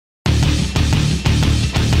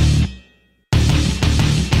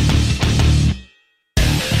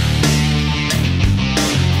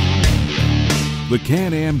The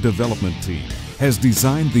Can-Am development team has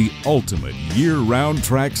designed the ultimate year-round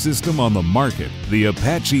track system on the market, the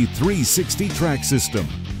Apache 360 track system.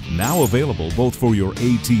 Now available both for your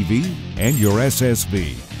ATV and your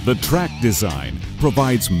SSV. The track design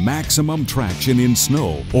provides maximum traction in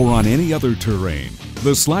snow or on any other terrain.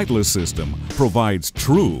 The slideless system provides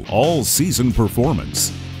true all-season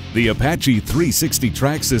performance. The Apache 360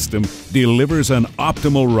 track system delivers an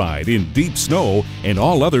optimal ride in deep snow and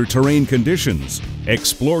all other terrain conditions.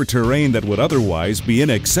 Explore terrain that would otherwise be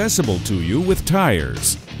inaccessible to you with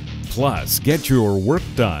tires. Plus, get your work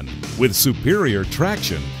done with superior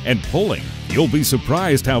traction and pulling. You'll be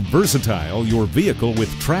surprised how versatile your vehicle with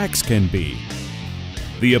tracks can be.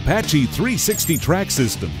 The Apache 360 track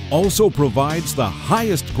system also provides the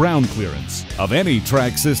highest ground clearance of any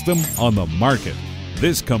track system on the market.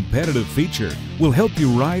 This competitive feature will help you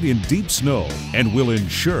ride in deep snow and will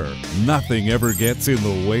ensure nothing ever gets in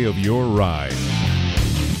the way of your ride.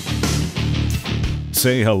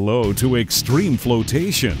 Say hello to extreme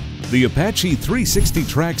flotation. The Apache 360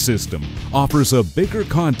 track system offers a bigger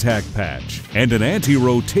contact patch and an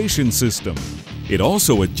anti-rotation system. It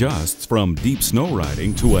also adjusts from deep snow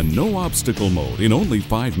riding to a no-obstacle mode in only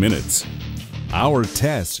 5 minutes. Our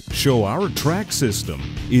tests show our track system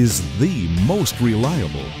is the most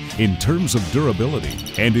reliable in terms of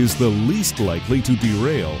durability and is the least likely to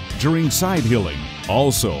derail during side hilling.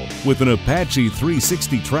 Also, with an Apache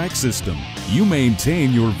 360 track system, you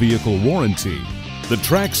maintain your vehicle warranty. The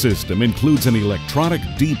track system includes an electronic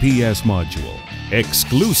DPS module,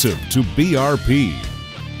 exclusive to BRP,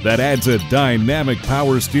 that adds a dynamic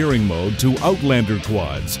power steering mode to Outlander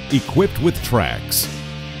quads equipped with tracks.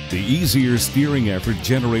 The easier steering effort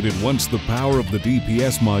generated once the power of the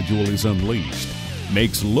DPS module is unleashed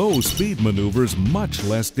makes low-speed maneuvers much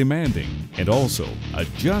less demanding, and also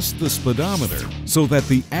adjusts the speedometer so that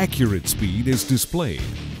the accurate speed is displayed.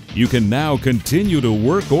 You can now continue to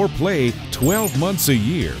work or play 12 months a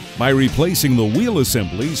year by replacing the wheel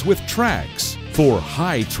assemblies with tracks for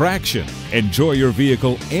high traction. Enjoy your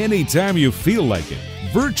vehicle anytime you feel like it,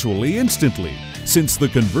 virtually instantly, since the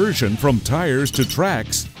conversion from tires to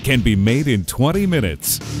tracks can be made in 20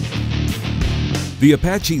 minutes. The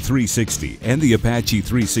Apache 360 and the Apache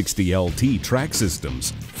 360 LT track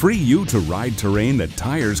systems free you to ride terrain that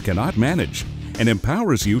tires cannot manage and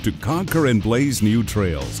empowers you to conquer and blaze new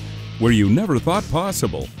trails where you never thought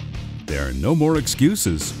possible. There are no more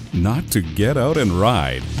excuses not to get out and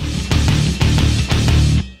ride.